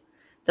 Right.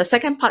 The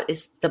second part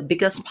is the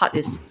biggest part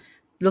is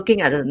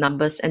looking at the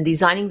numbers and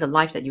designing the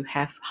life that you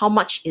have. How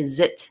much is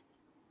it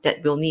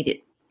that will need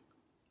it?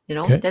 You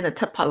know, Then the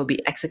third part will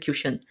be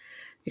execution,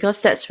 because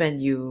that's when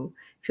you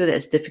feel that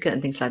it's difficult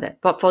and things like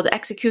that. But for the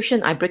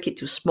execution, I break it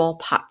to small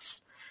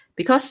parts.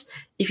 Because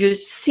if you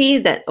see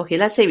that, okay,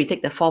 let's say we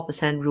take the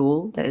 4%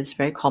 rule, that is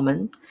very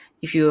common.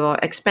 If your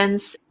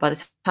expense by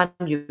the time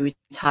you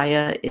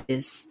retire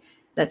is,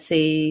 let's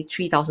say,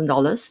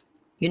 $3,000,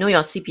 you know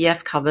your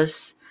CPF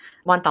covers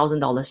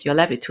 $1,000, you're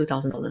left with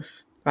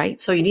 $2,000,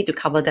 right? So you need to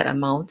cover that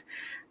amount.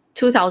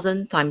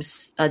 2,000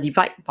 times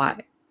divide by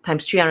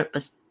times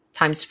 300%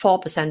 times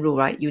 4% rule,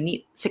 right? You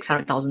need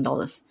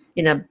 $600,000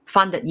 in a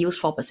fund that yields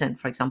 4%,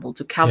 for example,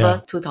 to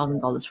cover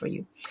 $2,000 for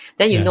you.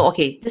 Then you know,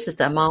 okay, this is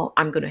the amount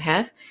I'm going to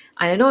have.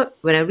 And I know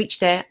when I reach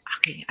there,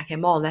 okay, I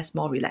can more or less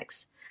more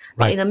relax.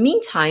 But in the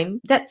meantime,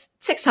 that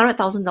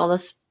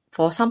 $600,000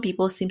 for some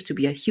people seems to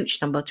be a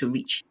huge number to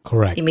reach.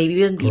 Correct. It may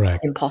even be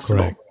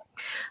impossible. Correct.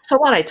 So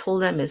what I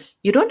told them is,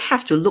 you don't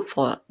have to look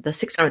for the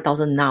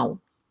 600,000 now.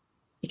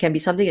 It can be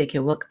something you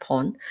can work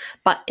upon.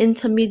 But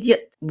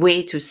intermediate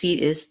way to see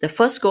it is, the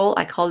first goal,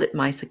 I call it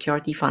my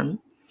security fund.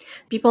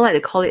 People like to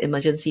call it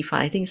emergency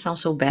fund. I think it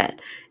sounds so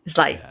bad. It's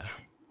like,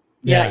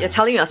 you're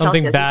telling yourself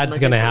something that bad's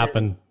going to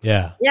happen.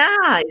 Yeah.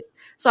 Yeah.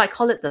 So I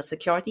call it the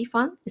security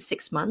fund. It's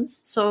 6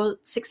 months. So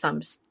 6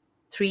 times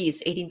 3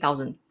 is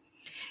 18,000.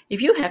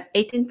 If you have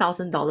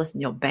 $18,000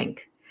 in your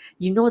bank,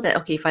 you know that,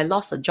 okay, if I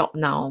lost a job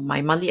now,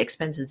 my monthly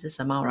expense is this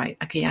amount, right?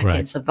 Okay, I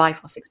can survive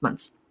for 6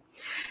 months.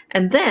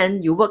 And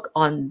then you work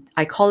on,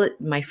 I call it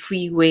my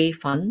freeway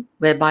fund,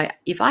 whereby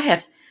if I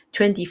have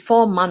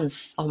 24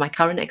 months of my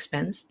current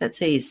expense, let's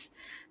say is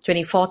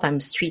 24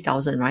 times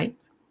 3,000, right?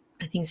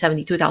 I think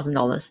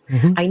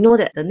 $72,000. I know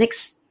that the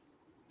next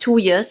 2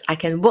 years, I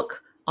can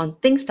work on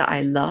things that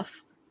I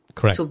love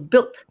to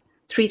build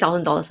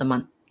 $3,000 a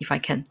month if I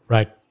can.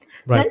 Right.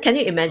 Then can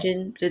you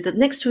imagine the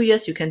next 2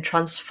 years you can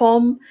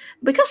transform?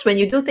 Because when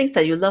you do things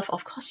that you love,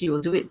 of course, you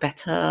will do it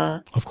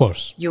better. Of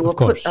course. You will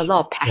put a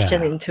lot of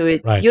passion into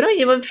it. You don't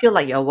even feel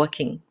like you're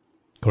working.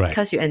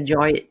 Because you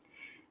enjoy it.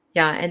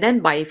 Yeah. And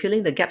then by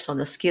filling the gaps on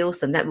the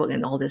skills, the network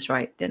and all this,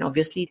 right? Then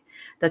obviously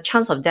the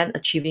chance of them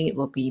achieving it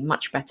will be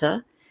much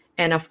better.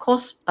 And of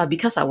course,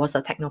 because I was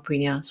a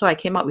technopreneur, so I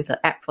came up with an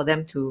app for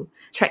them to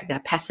track their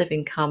passive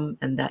income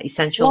and their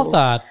essential.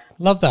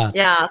 Love that.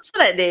 Yeah, so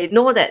that they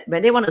know that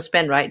when they want to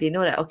spend, right, they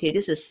know that, okay,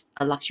 this is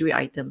a luxury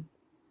item.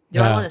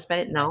 Do I want to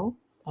spend it now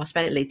or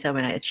spend it later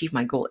when I achieve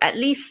my goal? At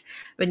least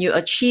when you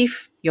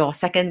achieve your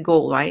second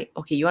goal, right,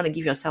 okay, you want to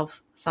give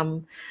yourself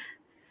some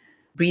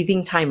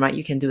breathing time, right?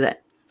 You can do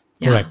that.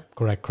 Yeah.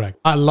 Correct.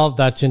 I love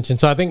that, Chinchin.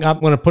 So I think I'm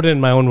going to put it in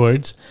my own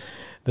words.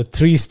 The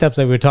 3 steps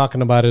that we're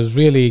talking about is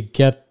really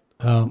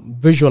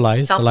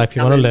visualize the life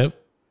you want to live,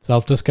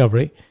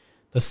 self-discovery.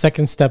 The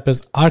second step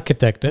is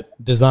architect it,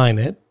 design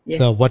it.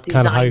 So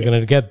how you're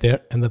going to get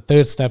there. And the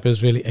third step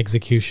is really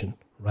execution,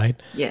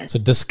 right? Yes. So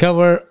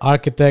discover,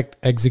 architect,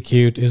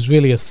 execute is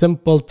really a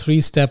simple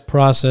 3-step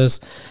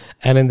process.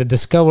 And in the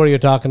discover, you're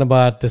talking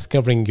about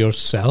discovering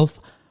yourself.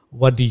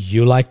 What do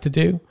you like to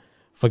do?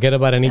 Forget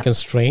about any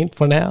constraint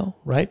for now,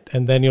 right?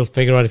 And then you'll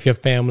figure out if you have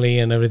family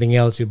and everything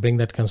else, you bring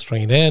that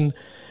constraint in.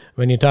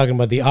 When you're talking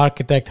about the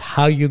architect,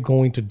 how you're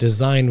going to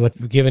design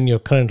what, given your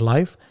current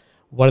life,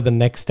 what are the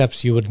next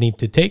steps you would need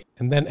to take?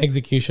 And then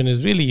execution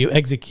is really you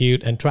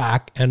execute and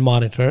track and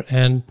monitor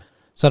and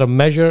sort of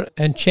measure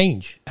and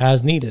change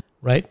as needed,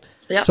 right?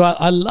 Yeah. So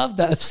I love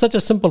that. It's such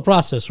a simple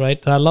process,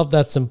 right? I love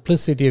that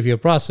simplicity of your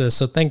process.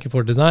 So thank you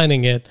for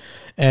designing it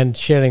and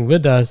sharing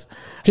with us.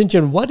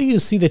 Chinchin, what do you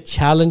see the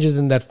challenges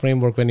in that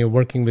framework when you're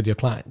working with your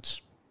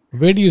clients?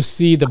 Where do you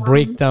see the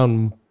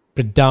breakdown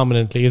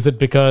predominantly? Is it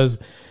because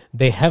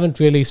they haven't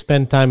really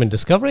spent time in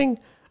discovering,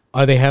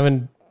 or they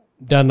haven't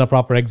done a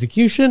proper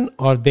execution,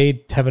 or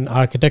they haven't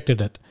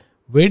architected it?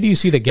 Where do you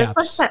see the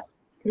gaps?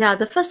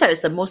 The first step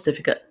is the most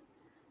difficult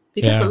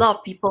because a lot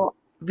of people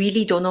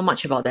really don't know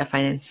much about their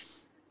finance.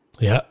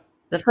 Yeah.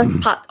 The first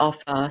part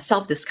of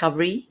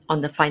self-discovery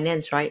on the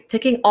finance, right?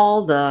 Taking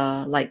all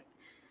the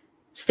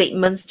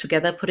statements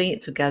together, putting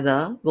it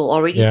together will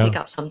already take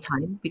up some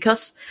time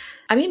because,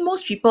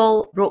 most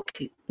people broke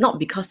not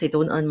because they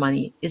don't earn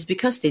money. It's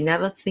because they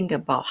never think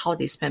about how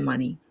they spend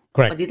money.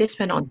 Correct. Or did they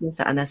spend on things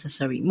that are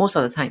necessary most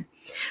of the time?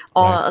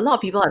 Or a lot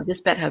of people have this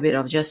bad habit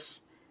of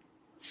just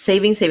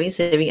saving,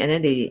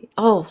 and then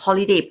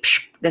holiday,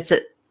 that's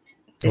it.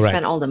 They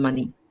spend all the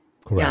money.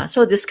 Correct. Yeah.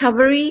 So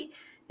discovery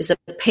is a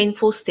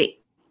painful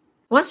state.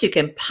 Once you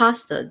can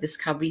pass the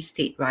discovery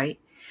state, right?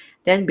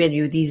 Then when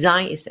you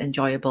design, it's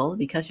enjoyable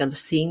because you're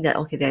seeing that,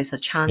 okay, there's a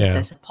chance,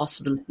 there's a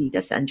possibility.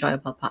 That's the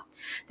enjoyable part.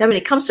 Then when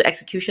it comes to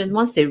execution,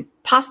 once they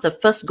pass the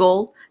first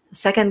goal, the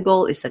second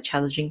goal is the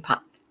challenging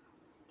part.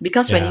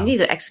 Because when you need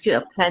to execute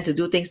a plan to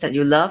do things that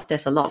you love,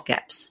 there's a lot of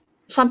gaps.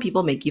 Some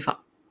people may give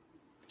up.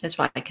 That's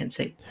what I can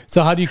say.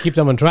 So how do you keep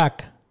them on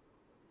track?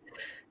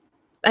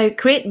 I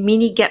create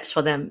mini gaps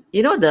for them.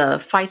 You know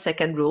the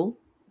 5-second rule?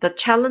 The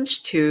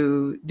challenge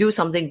to do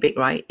something big,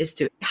 right,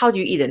 is how do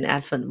you eat an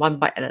elephant? 1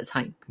 bite at a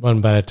time.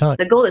 1 bite at a time.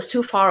 The goal is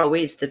too far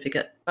away, it's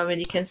difficult. But when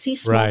you can see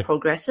small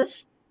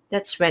progresses,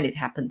 that's when it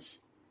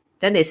happens.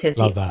 Then they say,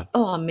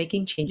 I'm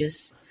making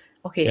changes.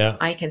 Okay,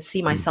 I can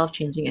see myself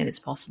changing and it's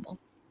possible.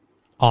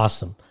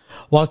 Awesome.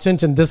 Well,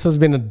 Chinchin, this has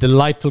been a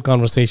delightful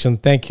conversation.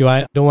 Thank you.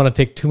 I don't want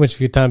to take too much of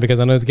your time because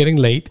I know it's getting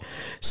late.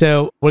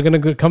 So we're going to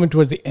go coming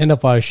towards the end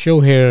of our show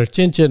here.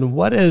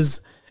 Chinchin,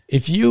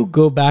 if you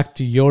go back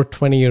to your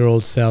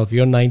 20-year-old self,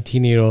 your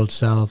 19-year-old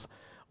self,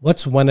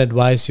 what's one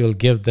advice you'll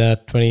give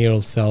that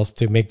 20-year-old self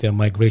to make their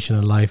migration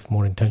in life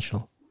more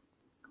intentional?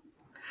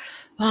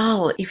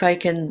 Wow. If I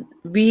can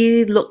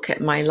really look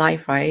at my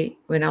life, right,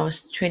 when I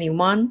was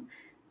 21,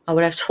 I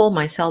would have told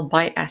myself,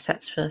 buy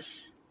assets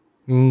first.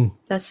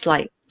 That's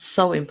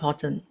so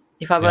important.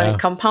 If I were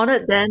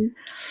compounded, then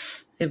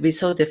it'd be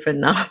so different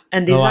now.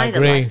 And design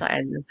the life that I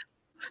live.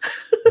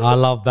 I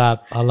love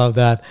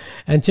that.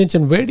 And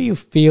Chinchin, where do you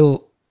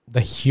feel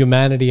the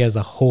humanity as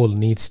a whole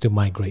needs to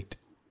migrate?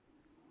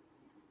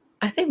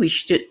 I think we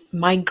should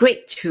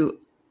migrate to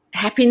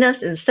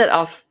happiness instead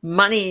of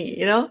money,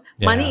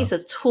 Money Yeah. is a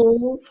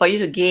tool for you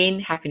to gain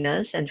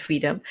happiness and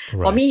freedom. For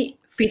Right. me,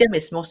 freedom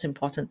is most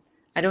important.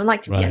 I don't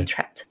like to be Right.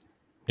 entrapped.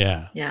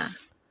 Yeah. Yeah.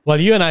 Well,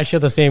 you and I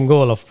share the same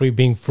goal of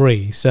being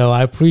free. So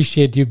I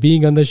appreciate you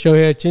being on the show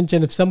here,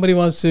 Chinchin. If somebody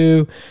wants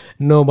to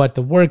know about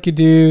the work you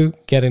do,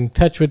 get in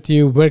touch with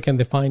you, where can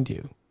they find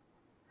you?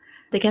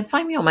 They can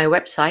find me on my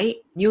website,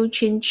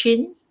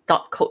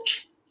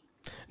 newchinchin.coach.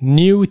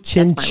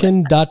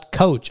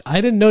 newchinchin.coach.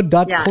 I didn't know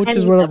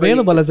 .coaches were NEW.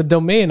 available as a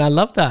domain. I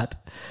love that.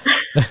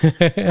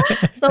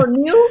 So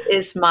New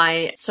is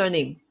my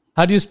surname.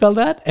 How do you spell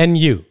that?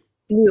 N-U.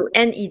 New,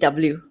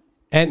 N-E-W.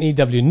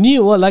 N-E-W.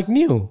 New, or like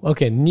new.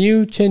 Okay,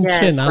 New Chinchin.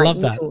 Yes, I like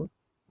love that. new.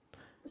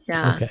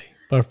 Yeah. Okay,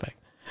 perfect.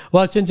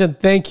 Well, Chinchin,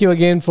 thank you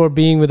again for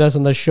being with us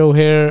on the show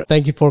here.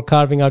 Thank you for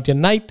carving out your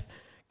night,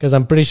 because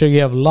I'm pretty sure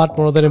you have a lot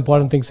more other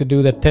important things to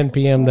do at 10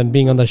 p.m. than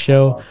being on the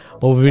show.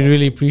 But we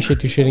really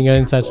appreciate you sharing your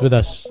insights with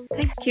us.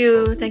 Thank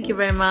you. Thank you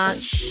very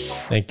much.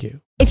 Thank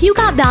you. If you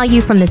got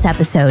value from this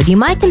episode, you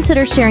might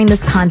consider sharing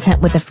this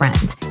content with a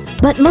friend.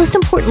 But most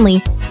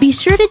importantly, be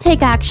sure to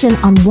take action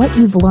on what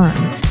you've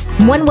learned.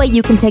 One way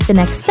you can take the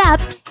next step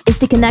is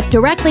to connect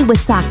directly with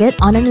Socket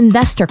on an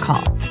investor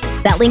call.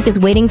 That link is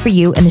waiting for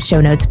you in the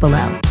show notes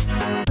below.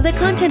 The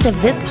content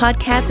of this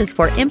podcast is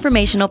for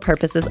informational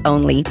purposes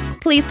only.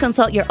 Please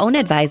consult your own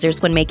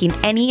advisors when making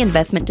any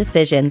investment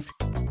decisions.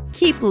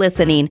 Keep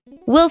listening.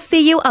 We'll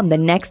see you on the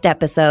next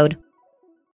episode.